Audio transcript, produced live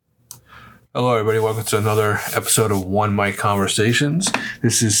Hello, everybody. Welcome to another episode of One Mic Conversations.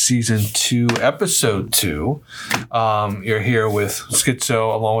 This is season 2, episode 2. You're here with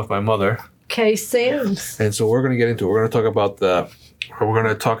Schizo along with my mother, Kay Sims. and so we're going to get into it. We're going to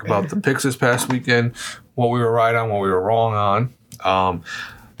talk about the picks this past weekend, what we were right on, what we were wrong on.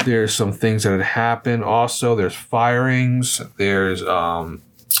 There's some things that had happened. Also, there's firings.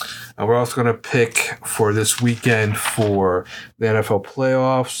 And we're also going to pick for this weekend for the NFL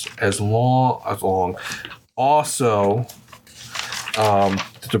playoffs as long. Also,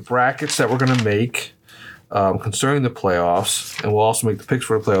 the brackets that we're going to make concerning the playoffs. And we'll also make the picks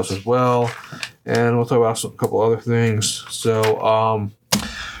for the playoffs as well. And we'll talk about a couple other things. So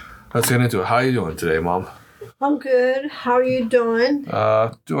let's get into it. How are you doing today, Mom? I'm good. How are you doing? Doing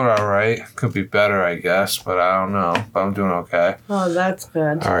all right. Could be better, I guess, but I don't know. But I'm doing okay. Oh, that's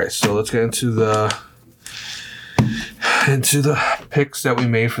good. All right, so let's get into the picks that we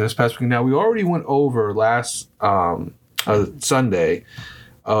made for this past week. Now, we already went over last Sunday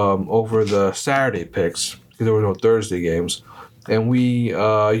over the Saturday picks because there were no Thursday games, and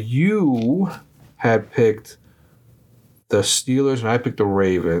you had picked the Steelers and I picked the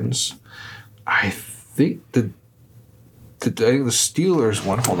Ravens. I think the Steelers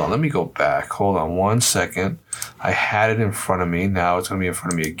one. Hold on, let me go back. Hold on 1 second. I had it in front of me. Now it's going to be in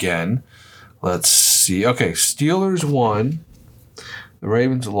front of me again. Let's see. Okay, Steelers won. The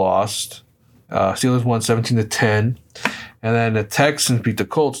Ravens lost. Steelers won 17-10, and then the Texans beat the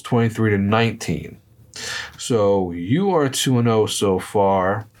Colts 23-19. So you are 2-0 so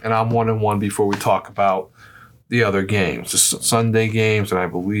far, and I'm 1-1 before we talk about the other games, the Sunday games, and I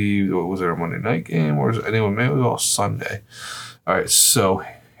believe, was there a Monday night game, or maybe it was all Sunday. All right, so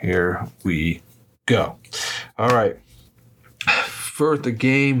here we go. All right, for the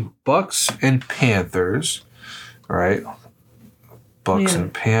game, Bucks and Panthers. All right, Bucks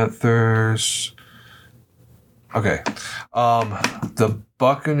and Panthers. Okay, the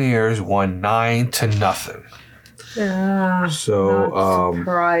Buccaneers won 9-0. Yeah. So not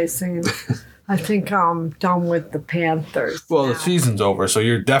surprising. I think I'm done with the Panthers. Well, now. The season's over, so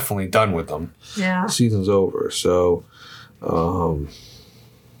you're definitely done with them. Yeah. The season's over, so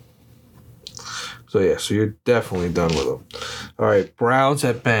you're definitely done with them. All right, Browns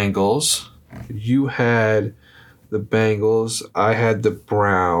at Bengals. You had the Bengals. I had the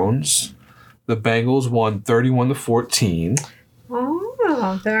Browns. The Bengals won 31-14.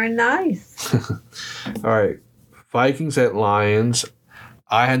 Oh, very nice. All right, Vikings at Lions.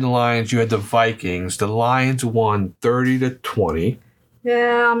 I had the Lions, you had the Vikings. The Lions won 30-20.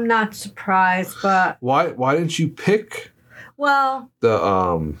 Yeah, I'm not surprised, but Why didn't you pick well,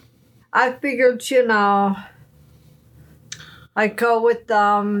 the I figured, I go with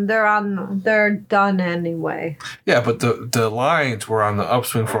them. They're done anyway. Yeah, but the Lions were on the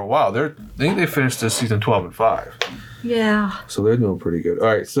upswing for a while. They finished this season 12-5. Yeah. So they're doing pretty good. All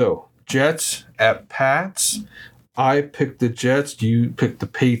right, so Jets at Pats. I picked the Jets. You picked the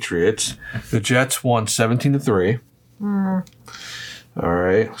Patriots. The Jets won 17-3. All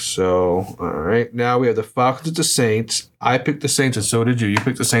right. So, now we have the Falcons at the Saints. I picked the Saints, and so did you. You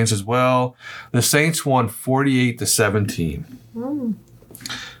picked the Saints as well. The Saints won 48-17.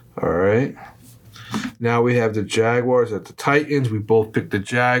 All right. Now we have the Jaguars at the Titans. We both picked the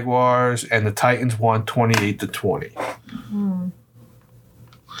Jaguars, and the Titans won 28-20.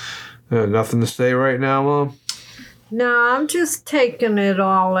 Nothing to say right now, Mom? No, I'm just taking it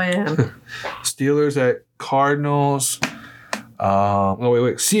all in. Steelers at Cardinals. Wait.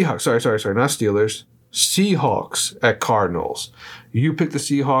 Seahawks. Sorry. Not Steelers. Seahawks at Cardinals. You picked the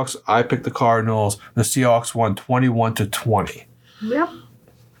Seahawks. I picked the Cardinals. The Seahawks won 21-20. Yep.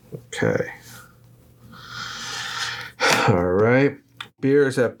 Okay. All right.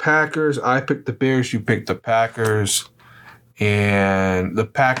 Bears at Packers. I picked the Bears. You picked the Packers. And the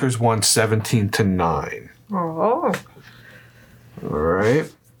Packers won 17-9. Oh. All right.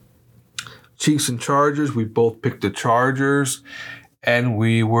 Chiefs and Chargers. We both picked the Chargers. And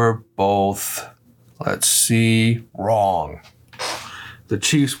we were both, wrong. The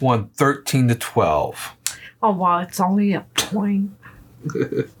Chiefs won 13-12. Oh, well, it's only a point.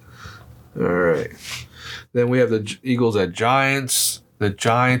 All right. Then we have the Eagles at Giants. The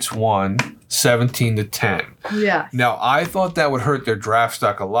Giants won 17-10. Yeah. Now, I thought that would hurt their draft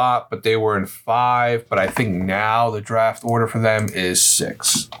stock a lot, but they were in 5. But I think now the draft order for them is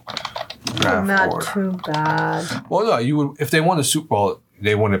 6. Not too bad. Well, no, you would if they won the Super Bowl,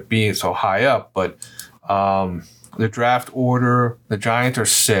 they wouldn't be so high up. But the draft order, the Giants are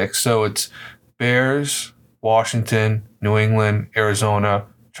 6, so it's Bears, Washington, New England, Arizona,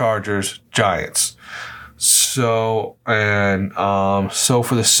 Chargers, Giants. So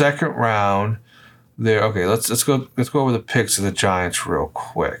for the second round, there. Okay, let's go over the picks of the Giants real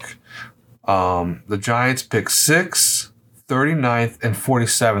quick. The Giants pick 6th, 39th, and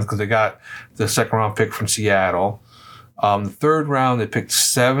 47th because they got the second round pick from Seattle. The third round they picked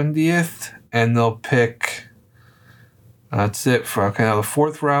 70th, and they'll pick. That's it for now. The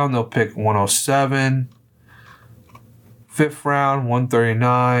fourth round they'll pick 107. Fifth round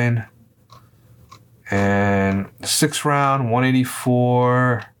 139, and the sixth round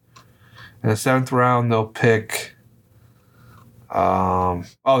 184, and the seventh round they'll pick. They're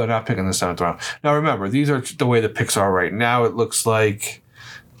not picking the seventh round. Now remember, these are the way the picks are right now. It looks like,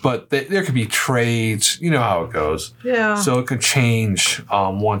 but there could be trades. You know how it goes. Yeah. So it could change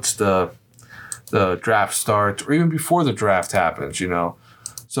once the draft starts, or even before the draft happens. You know,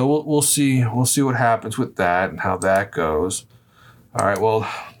 so we'll see what happens with that and how that goes. All right. Well,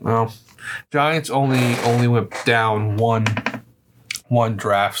 Giants only went down one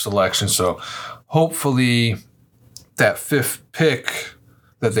draft selection, so hopefully that fifth pick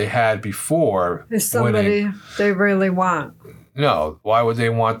that they had before is somebody they really want. No, why would they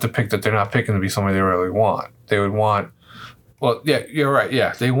want the pick that they're not picking to be somebody they really want? They would want. Well, yeah, you're right.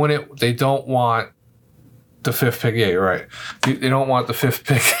 Yeah, they want it. They don't want the fifth pick. Yeah, you're right. They don't want the fifth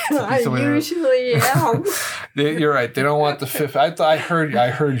pick. I usually am. You're right. They don't want the fifth. I heard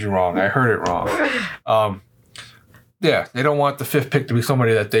you wrong. I heard it wrong. Yeah, they don't want the fifth pick to be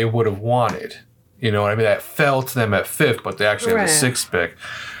somebody that they would have wanted. You know what I mean? That fell to them at fifth, but they actually had the sixth pick.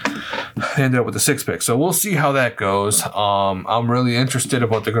 They ended up with the sixth pick. So we'll see how that goes. I'm really interested in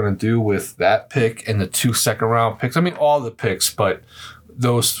what they're going to do with that pick and the 2 second-round picks. I mean, all the picks, but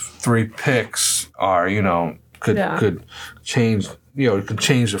those 3 picks are, could change. It could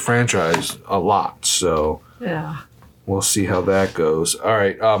change the franchise a lot. So yeah, we'll see how that goes. All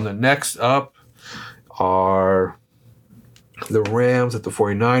right. The next up are the Rams at the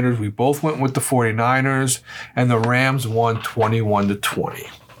 49ers. We both went with the 49ers, and the Rams won 21-20.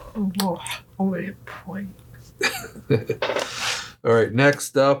 Oh, only a point. All right,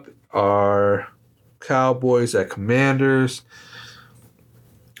 next up are Cowboys at Commanders,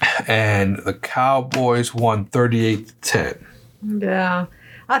 and the Cowboys won 38-10. Yeah.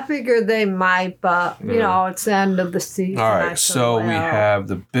 I figured they might, but, it's the end of the season. All right, so we have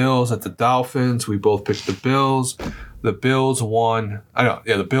the Bills at the Dolphins. We both picked the Bills. The Bills won.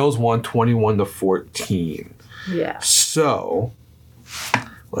 The Bills won 21-14. Yeah. So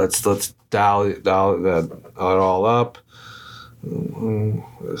let's dial that all up.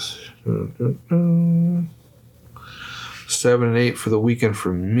 7 and 8 for the weekend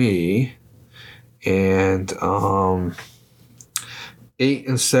for me, and 8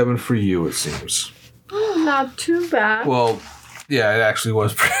 and 7 for you. It seems. Oh, not too bad. Well, yeah, it actually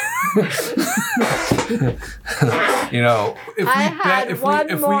was. If I had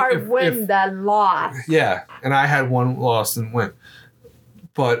one more win than loss. Yeah, and I had one loss and win.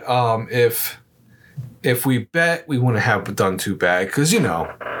 But if we bet, we wouldn't have done too bad because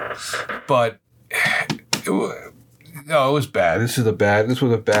But it was bad. This was a bad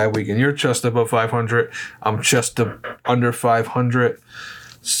weekend. You're just above 500. I'm just under 500.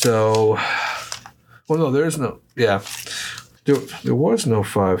 So, well, no, there's no. Yeah, there was no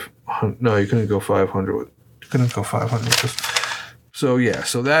 500. No, you couldn't go 500. You couldn't go 500. So yeah,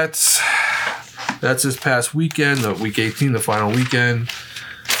 so that's this past weekend, the week 18, the final weekend.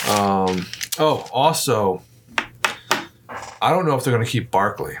 Also, I don't know if they're going to keep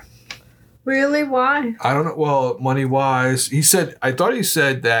Barkley. Really? Why? I don't know. Well, money-wise, I thought he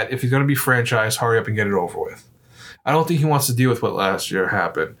said that if he's going to be franchised, hurry up and get it over with. I don't think he wants to deal with what last year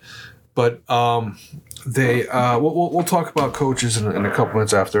happened. But we'll talk about coaches in a couple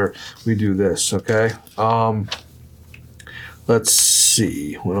minutes after we do this, okay? Let's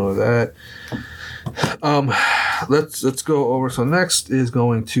see. What was that? Let's go over. So next is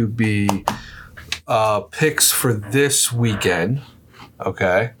going to be picks for this weekend.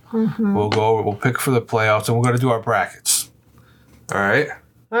 Okay. Mm-hmm. We'll pick for the playoffs, and we're going to do our brackets. All right.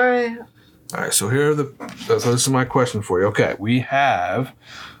 All right. So here are so this is my question for you. Okay, we have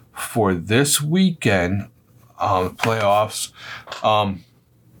for this weekend playoffs,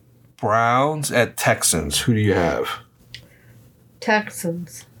 Browns at Texans. Who do you have?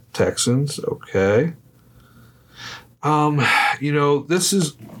 Texans. Okay. This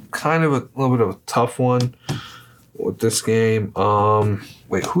is kind of a little bit of a tough one with this game.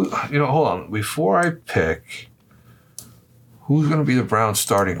 Wait, hold on. Before I pick, who's going to be the Browns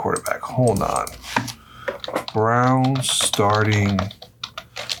starting quarterback? Hold on. Browns starting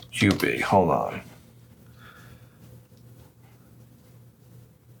QB. Hold on.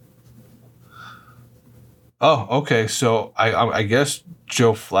 Oh, okay. So I guess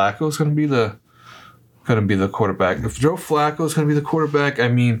Joe Flacco's going to be the quarterback. If Joe Flacco's going to be the quarterback, I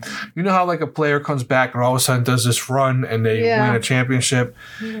mean, you know how like a player comes back and all of a sudden does this run and they win a championship.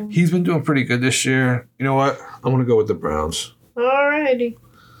 Yeah. He's been doing pretty good this year. You know what? I'm going to go with the Browns. Alrighty.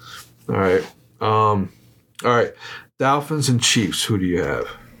 All right. All right. Dolphins and Chiefs. Who do you have?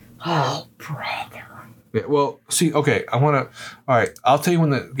 Oh, brother. Yeah, well, see, okay, I want to. All right, I'll tell you when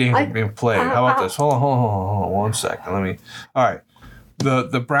the games are being played. How about this? Hold on 1 second. Let me. All right,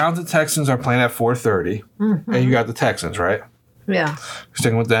 the Browns and Texans are playing at 4:30, and you got the Texans, right? Yeah.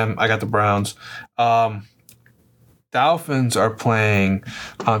 Sticking with them. I got the Browns. Dolphins are playing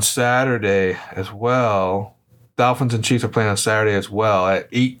on Saturday as well. Dolphins and Chiefs are playing on Saturday as well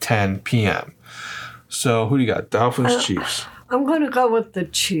at 8:10 p.m. So who do you got? Dolphins, Chiefs. I'm going to go with the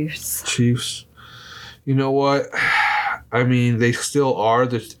Chiefs. Chiefs. You know what? I mean, they still are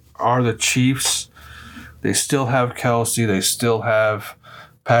the Chiefs. They still have Kelsey. They still have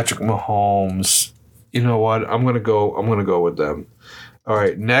Patrick Mahomes. You know what? I'm gonna go with them. All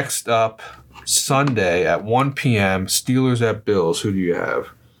right. Next up, Sunday at 1 p.m. Steelers at Bills. Who do you have?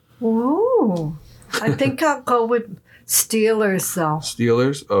 Ooh, I think I'll go with Steelers though.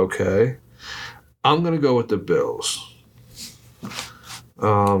 Steelers. Okay. I'm gonna go with the Bills.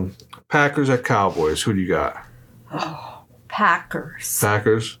 Packers at Cowboys. Who do you got? Oh, Packers.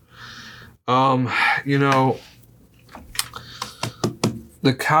 Packers. You know,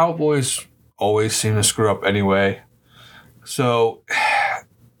 the Cowboys always seem to screw up anyway. So,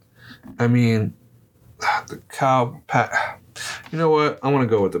 I mean, you know what? I want to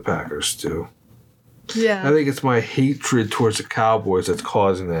go with the Packers too. Yeah. I think it's my hatred towards the Cowboys that's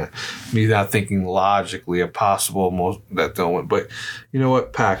causing that. Me not thinking logically a possible that don't win. But you know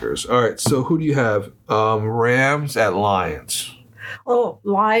what? Packers. All right. So who do you have? Rams at Lions. Oh,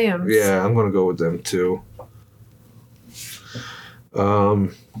 Lions. Yeah, I'm going to go with them too.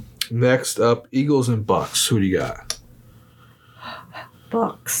 Next up, Eagles and Bucks. Who do you got?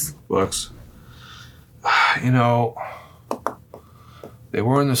 Bucks. You know, they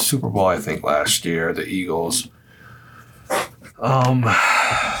were in the Super Bowl, I think, last year, the Eagles.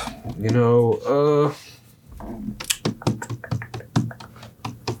 You know,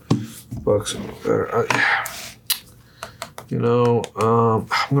 Bucks are better. You know, I'm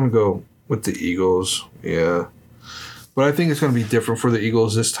going to go with the Eagles, yeah. But I think it's going to be different for the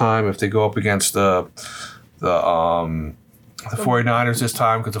Eagles this time if they go up against the 49ers this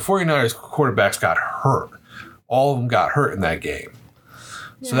time, because the 49ers quarterbacks got hurt. All of them got hurt in that game.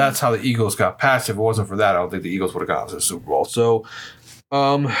 So that's how the Eagles got past. If it wasn't for that, I don't think the Eagles would have gotten to the Super Bowl. So,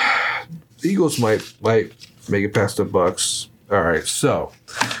 the Eagles might make it past the Bucks. All right. So,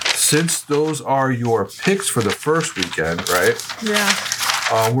 since those are your picks for the first weekend, right?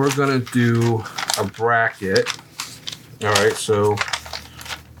 Yeah. We're gonna do a bracket. All right. So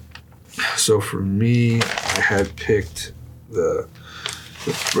for me, I had picked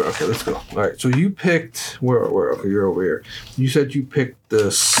okay, let's go. All right, so you picked okay, you're over here. You said you picked the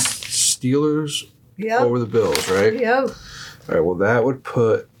Steelers over the Bills, right? Yep. All right, well, that would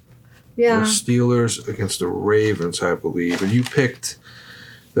put the Steelers against the Ravens, I believe. And you picked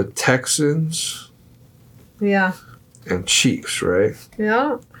the Texans and Chiefs, right?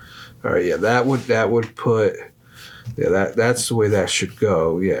 Yeah. All right, yeah, that would put that's the way that should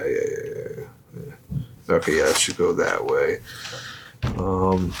go. Yeah. Okay, yeah, it should go that way.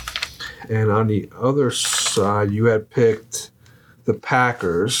 And on the other side, you had picked the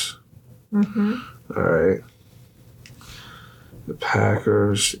Packers. Mm-hmm. All right. The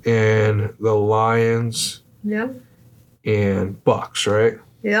Packers and the Lions. Yep. And Bucks, right?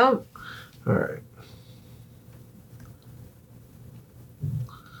 Yep. All right.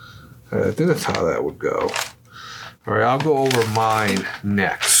 I think that's how that would go. All right, I'll go over mine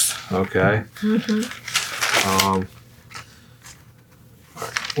next, okay? Mm-hmm. All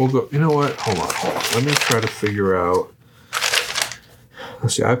right, we'll go. You know what? Hold on. Let me try to figure out.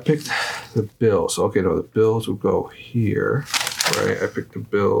 Let's see. I picked the Bills. Okay, no, the Bills will go here, right? I picked the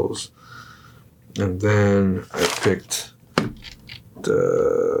Bills, and then I picked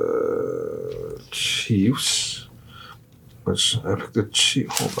the Chiefs. I picked the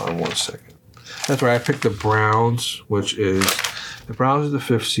Chiefs. Hold on 1 second. That's right. I picked the Browns, which is the Browns are the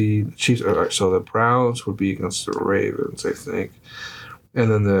 5th seed. The Chiefs. All right, so the Browns would be against the Ravens, I think.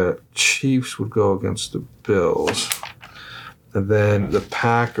 And then the Chiefs would go against the Bills. And then the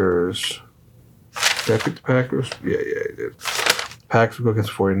Packers. Did I pick the Packers? Yeah, I did. Packers would go against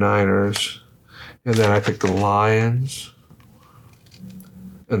the 49ers. And then I picked the Lions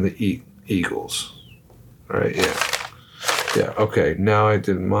and the Eagles. All right, yeah. Yeah, okay. Now I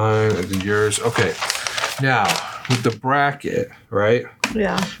did mine. I did yours. Okay. Now, with the bracket, right?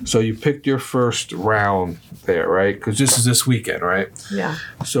 Yeah. So you picked your first round there, right? Because this is this weekend, right? Yeah.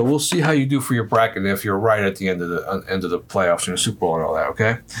 So we'll see how you do for your bracket if you're right at the end of the playoffs and the Super Bowl and all that.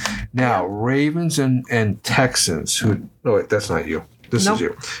 Okay. Now Ravens and Texans. Who? No, wait, that's not you. This is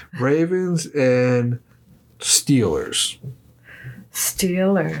you. Ravens and Steelers.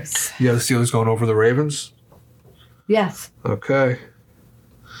 Steelers. You have the Steelers going over the Ravens. Yes. Okay.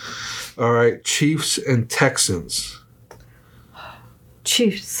 All right. Chiefs and Texans.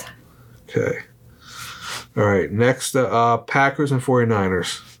 Chiefs. Okay. All right. Next, Packers and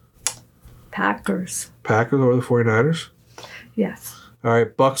 49ers. Packers. Packers over the 49ers? Yes. All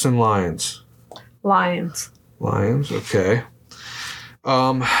right. Bucks and Lions. Lions. Lions. Okay.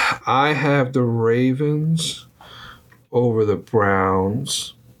 I have the Ravens over the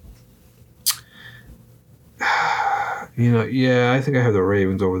Browns. Yeah, I think I have the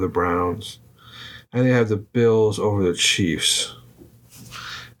Ravens over the Browns. I think I have the Bills over the Chiefs.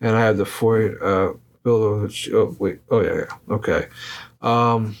 And I have the Bills over the Chiefs. Oh, wait. Oh, yeah. Okay.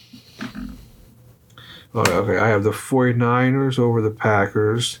 Okay. I have the 49ers over the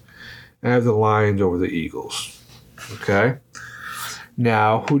Packers. And I have the Lions over the Eagles. Okay.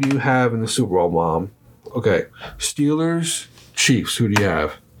 Now, who do you have in the Super Bowl, Mom? Okay. Steelers, Chiefs. Who do you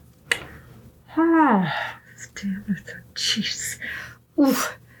have? Steelers or Chiefs.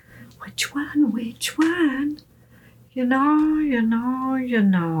 Oof. Which one? Which one? You know.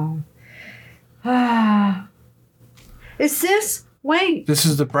 Is this? Wait. This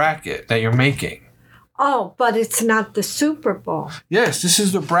is the bracket that you're making. Oh, but it's not the Super Bowl. Yes, this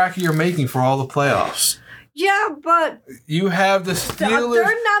is the bracket you're making for all the playoffs. Yeah, but You have the Steelers.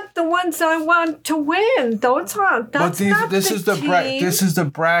 they're not the ones I want to win. Those aren't. That's not this the is the team. this is the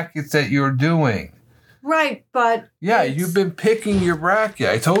bracket that you're doing. Right, but Yeah, it's- you've been picking your bracket.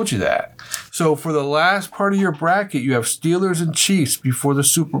 I told you that. So for the last part of your bracket, you have Steelers and Chiefs before the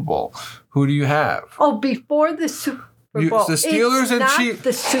Super Bowl. Who do you have? Oh, before the Super Bowl. The Steelers it's and not Chiefs.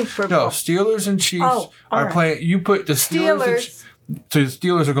 the Super No, Bowl. Steelers and Chiefs Oh, all are right. playing. You put the Steelers. So the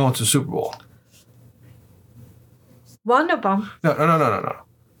Steelers are going to the Super Bowl. One of them. No.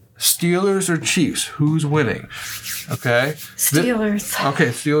 Steelers or Chiefs? Who's winning? Okay. Steelers. Okay,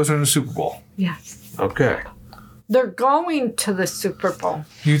 Steelers are in the Super Bowl. Yes. Okay. They're going to the Super Bowl.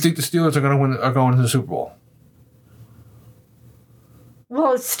 Do you think the Steelers are going to win? Are going to the Super Bowl?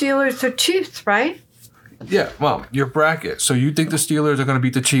 Well, it's Steelers or Chiefs, right? Yeah, Mom, your bracket. So you think the Steelers are going to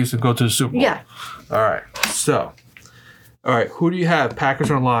beat the Chiefs and go to the Super Bowl? Yeah. All right. So, all right. Who do you have? Packers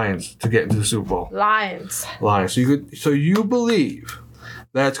or Lions to get into the Super Bowl? Lions. Lions. So you believe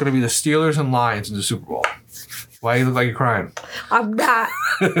that it's going to be the Steelers and Lions in the Super Bowl? Why you look like you're crying? I'm not.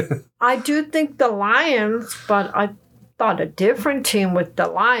 I do think the Lions, but I thought a different team with the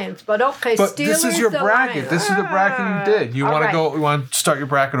Lions. But okay, But Steelers. this is your the bracket. Lions. This is the bracket you did. You All want to right. go? You want to start your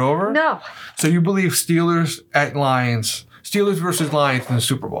bracket over? No. So you believe Steelers at Lions, Steelers versus Lions in the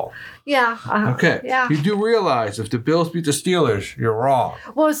Super Bowl? Yeah. Okay. Yeah. You do realize if the Bills beat the Steelers, you're wrong.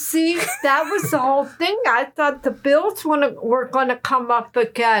 Well, see, that was the whole thing. I thought the Bills were going to come up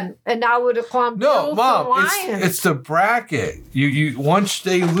again, and I would have gone No, Bills Mom, and Lions. it's the bracket. You once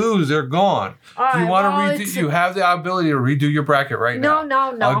they lose, they're gone. All If you right, want well, to redo, it's- you have the ability to redo your bracket right now.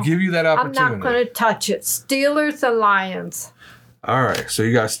 No. I'll give you that I'm opportunity. not going to touch it. Steelers and Lions. All right, so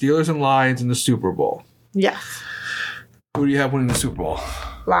you got Steelers and Lions in the Super Bowl. Yes. Who do you have winning the Super Bowl?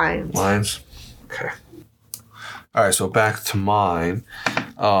 Lions. Lions. Okay. All right, so back to mine.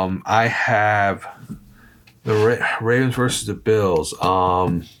 I have the Ravens versus the Bills.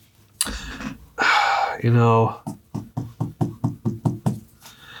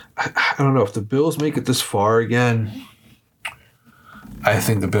 I don't know if the Bills make it this far again. I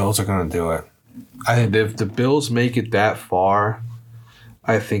think the Bills are going to do it. I think if the Bills make it that far,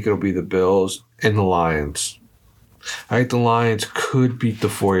 I think it'll be the Bills and the Lions. I think the Lions could beat the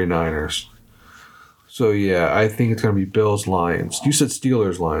 49ers. So, yeah, I think it's going to be Bills, Lions. You said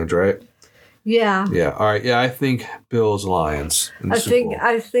Steelers, Lions, right? Yeah. Yeah. All right. Yeah, I think Bills, Lions. In the Super Bowl.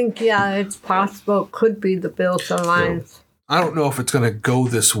 I think, yeah, it's possible. It could be the Bills and Lions. I don't know if it's going to go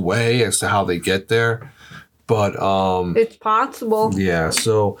this way as to how they get there, but It's possible. yeah.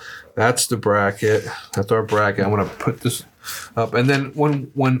 So that's the bracket. That's our bracket. I'm going to put this up, and then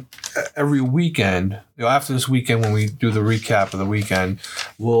when every weekend, after this weekend, when we do the recap of the weekend,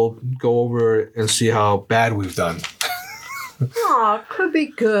 we'll go over it and see how bad we've done. Oh, could be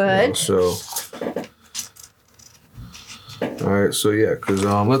good. So, all right. So yeah, because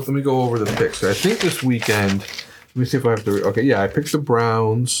let me go over the picks. I think this weekend. Let me see if I have to. Okay, yeah, I picked the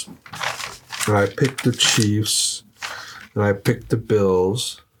Browns, and I picked the Chiefs, and I picked the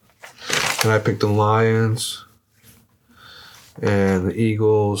Bills, And I picked the Lions and the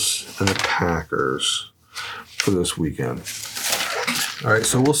Eagles and the Packers for this weekend. All right,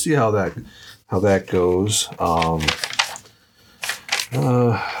 so we'll see how that goes.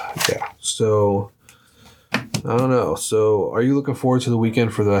 Yeah. So I don't know. So are you looking forward to the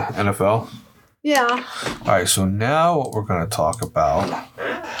weekend for the NFL? Yeah. All right. So now what we're going to talk about: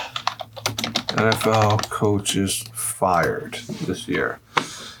 NFL coaches fired this year.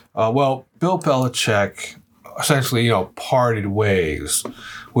 Well, Bill Belichick essentially, parted ways,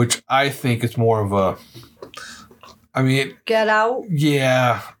 which I think is more of a. I mean, get out.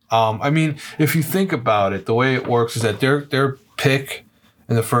 Yeah. I mean, if you think about it, the way it works is that their pick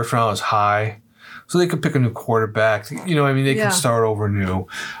in the first round is high, so they could pick a new quarterback. They can start over new.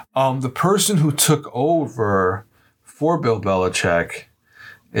 The person who took over for Bill Belichick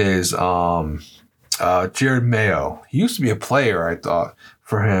is Jared Mayo. He used to be a player, I thought,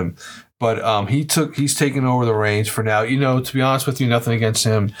 for him. But he's taken over the reins for now. To be honest with you, nothing against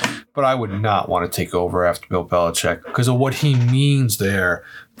him, but I would not want to take over after Bill Belichick because of what he means there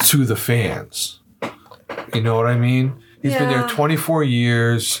to the fans. You know what I mean? He's been there 24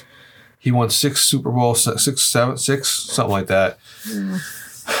 years. He won 6 Super Bowls, 6, something like that. Yeah.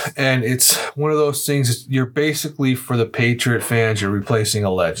 And it's one of those things. You're basically, for the Patriot fans, you're replacing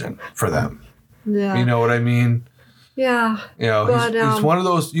a legend for them. Yeah. You know what I mean? Yeah. But, he's one of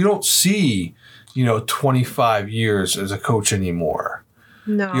those, you don't see, 25 years as a coach anymore.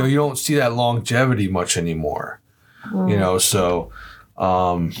 No. You don't see that longevity much anymore. So,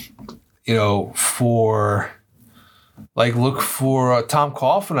 look for Tom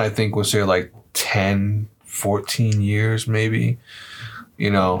Coughlin, I think, was there like 10, 14 years maybe.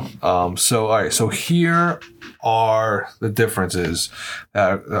 So, all right. So here are the differences.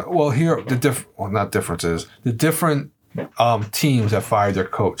 Not differences. The different teams that fired their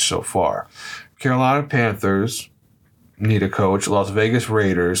coach so far. Carolina Panthers need a coach. Las Vegas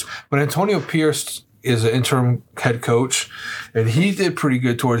Raiders. But Antonio Pierce is an interim head coach, and he did pretty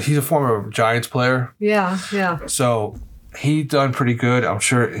good he's a former Giants player. Yeah, yeah. So he done pretty good. I'm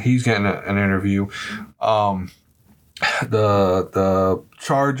sure he's getting an interview. The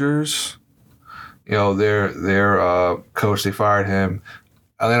Chargers, their coach, they fired him.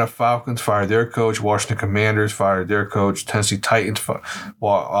 Atlanta Falcons fired their coach. Washington Commanders fired their coach. Tennessee Titans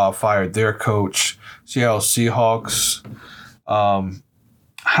fired their coach. Seattle Seahawks. I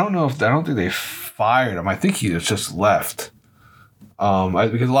don't think they fired him. I think he just left.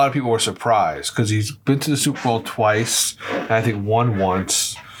 Because a lot of people were surprised because he's been to the Super Bowl twice and I think won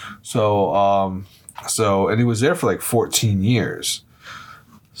once. So and he was there for like 14 years.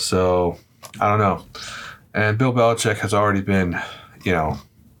 So I don't know. And Bill Belichick has already been,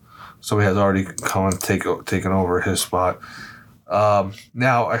 somebody has already come and taken over his spot.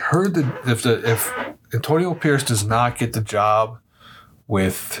 Now I heard that if Antonio Pierce does not get the job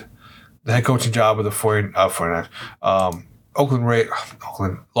with the head coaching job with the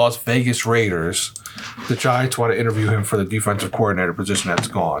Las Vegas Raiders, the Giants want to interview him for the defensive coordinator position that's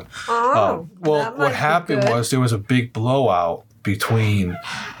gone. What happened was there was a big blowout between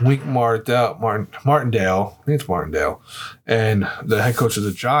Wink Martindale, I think it's Martindale, and the head coach of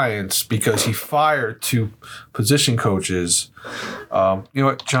the Giants because he fired 2 position coaches.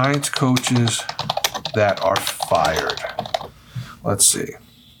 Giants coaches that are fired. Let's see.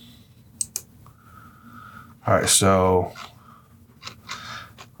 All right, so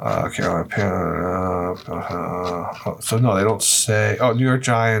Carolina. So no, they don't say. Oh, New York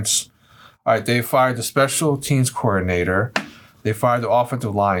Giants. All right, they fired the special teams coordinator. They fired the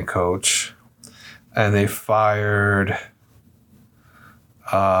offensive line coach, and they fired.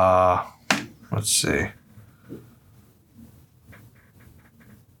 Let's see.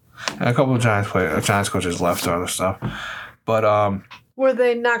 And a couple of Giants coaches left or other stuff, but were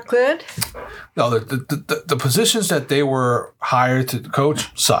they not good? No, the positions that they were hired to coach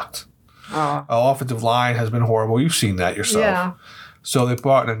sucked. Offensive line has been horrible. You've seen that yourself. Yeah. So they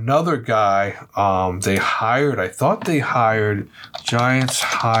brought in another guy. Giants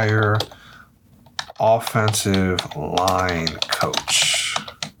hire offensive line coach.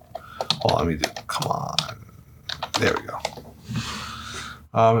 Hold on, come on. There we go.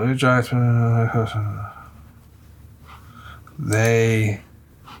 Giants. They.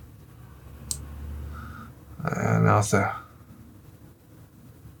 Now it's there.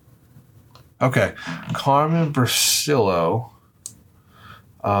 Okay. Carmen Bracillo.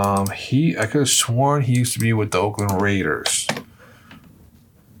 I could have sworn he used to be with the Oakland Raiders.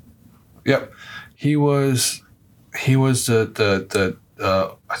 Yep. He was the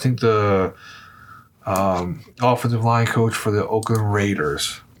I think the offensive line coach for the Oakland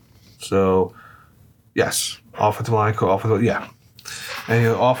Raiders. So, yes, offensive line coach. Yeah. And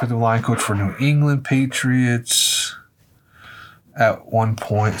offensive line coach for New England Patriots at one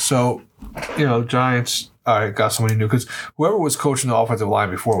point. So, Giants, all right, got somebody new. Because whoever was coaching the offensive line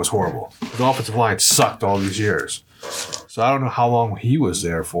before was horrible. The offensive line sucked all these years. So I don't know how long he was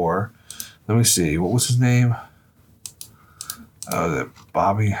there for. Let me see. What was his name? Was it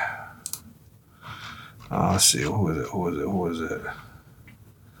Bobby? Let's see. Who was it?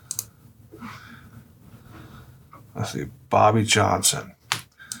 Let's see. Bobby Johnson.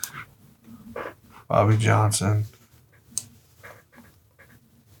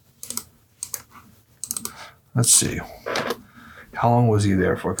 Let's see. How long was he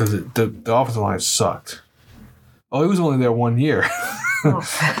there for? Because the offensive line sucked. Oh, he was only there 1 year.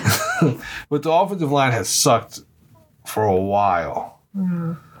 Oh. But the offensive line has sucked for a while.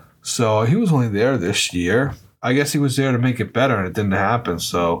 Mm. So he was only there this year. I guess he was there to make it better, and it didn't happen.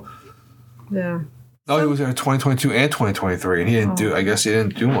 So yeah. Oh, he was there in 2022 and 2023, and he didn't do. I guess he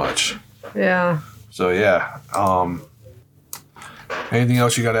didn't do much. Yeah. So yeah. Anything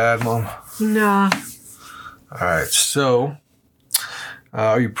else you got to add, Mom? No. All right. So,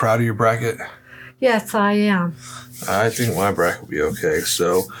 are you proud of your bracket? Yes, I am. I think my bracket will be okay.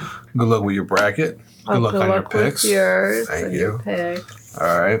 So, good luck with your bracket. Good luck on your picks. With yours. Thank you. Your picks.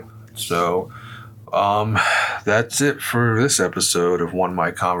 All right. So, that's it for this episode of One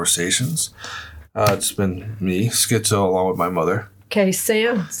Mic Conversations. It's been me, Schizo, along with my mother. Kay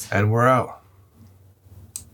Sims. And we're out.